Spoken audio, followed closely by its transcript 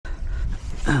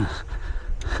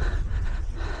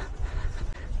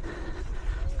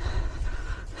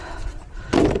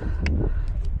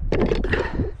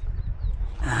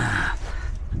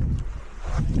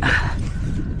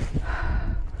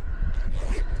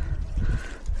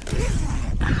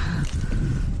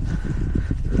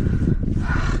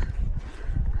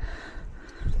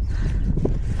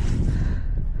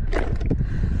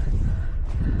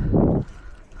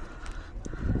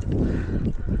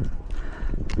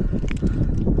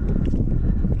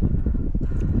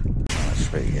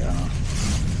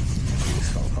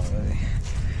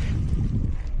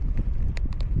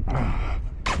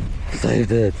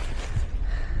Saved it.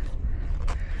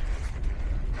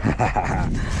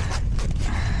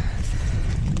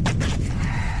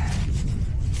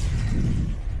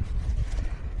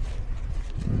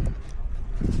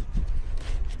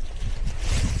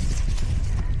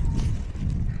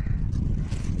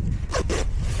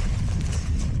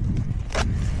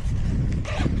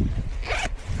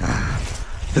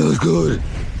 That was good.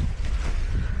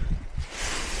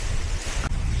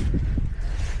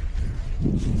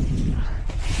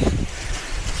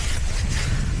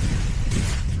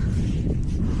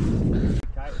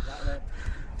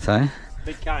 Sorry?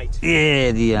 Big kite?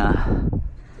 Yeah, the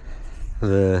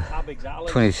How big's that,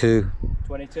 Alex? 22.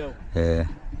 22? Yeah.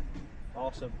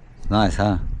 Awesome. Nice,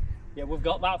 huh? Yeah, we've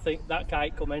got that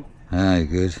kite coming. Oh,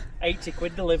 good. 80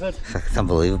 quid delivered. It's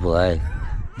unbelievable, eh?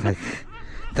 Like,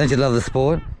 don't you love the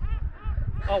sport?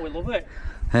 Oh, we love it.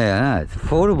 Yeah, I know, it's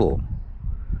affordable.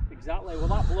 Exactly. Well,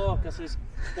 that bloke, I says,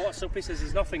 what's up? He says,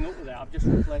 there's nothing up with it. I've just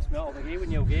replaced my over gear with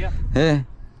new gear. Yeah.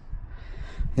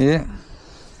 Yeah.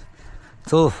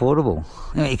 It's all affordable.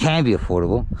 I mean, it can be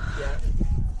affordable. Yeah.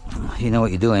 You know what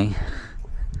you're doing.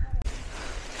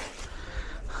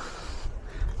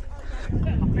 I picked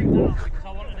that up because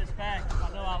I wanted a spare.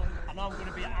 I know I'm going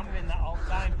to be hammering that all the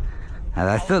time.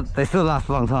 And they still last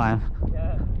a long time.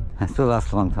 Yeah. They still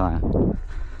last a long time.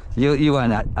 You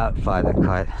won't outfly that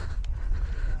kite.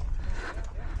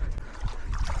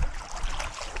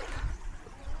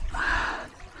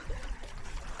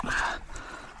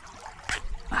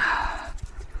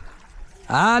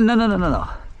 Ah, no.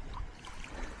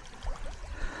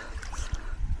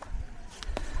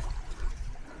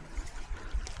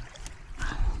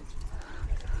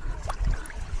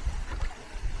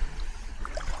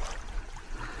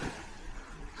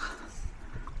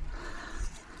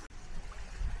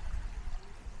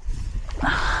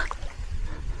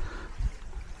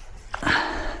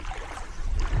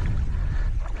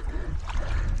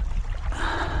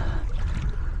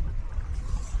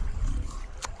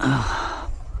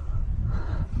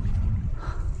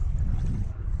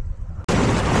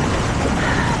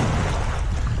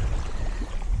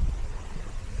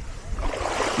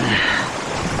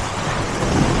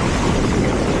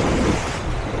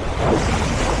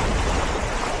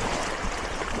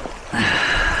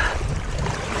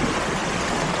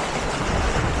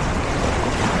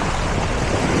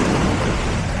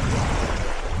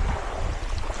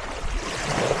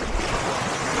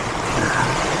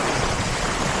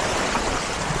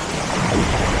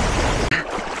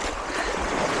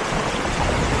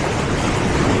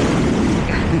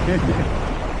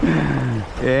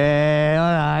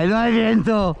 Ora, no hay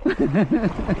viento.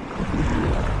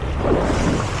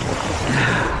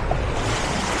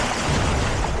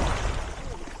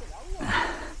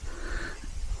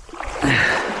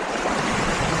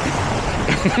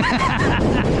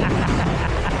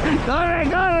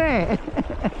 ¡Corre!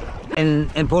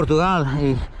 En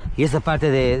Portugal y esa parte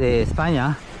de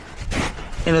España,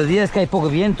 en los días que hay poco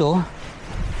viento,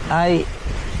 hay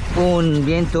un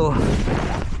viento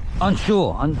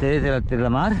onshore, antes de la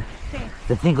mar, sí,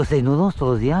 de 5 o 6 nudos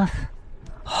todos los días.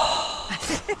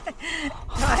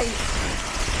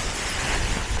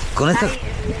 Con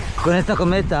esta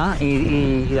cometa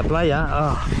y la playa.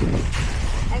 Oh.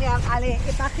 Ale,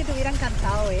 Paje te hubiera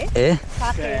encantado, ¿eh? ¿Eh?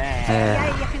 Paje.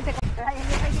 Hay gente con...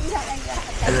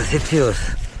 Esos sitios.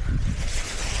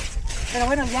 Pero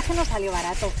bueno, el viaje nos salió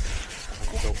barato.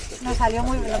 Nos salió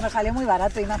muy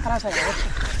barato y más para Zaragoza.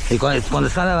 Y cuando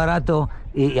sale barato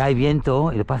y hay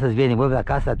viento y lo pasas bien y vuelves a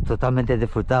casa totalmente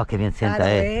disfrutado, que bien sienta,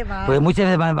 claro, porque muchas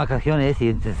veces van en vacaciones y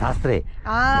es un desastre.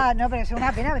 Ah, no, pero es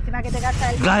una pena, encima que te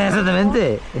gasta el... Claro,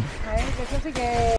 exactamente. Eso sí que...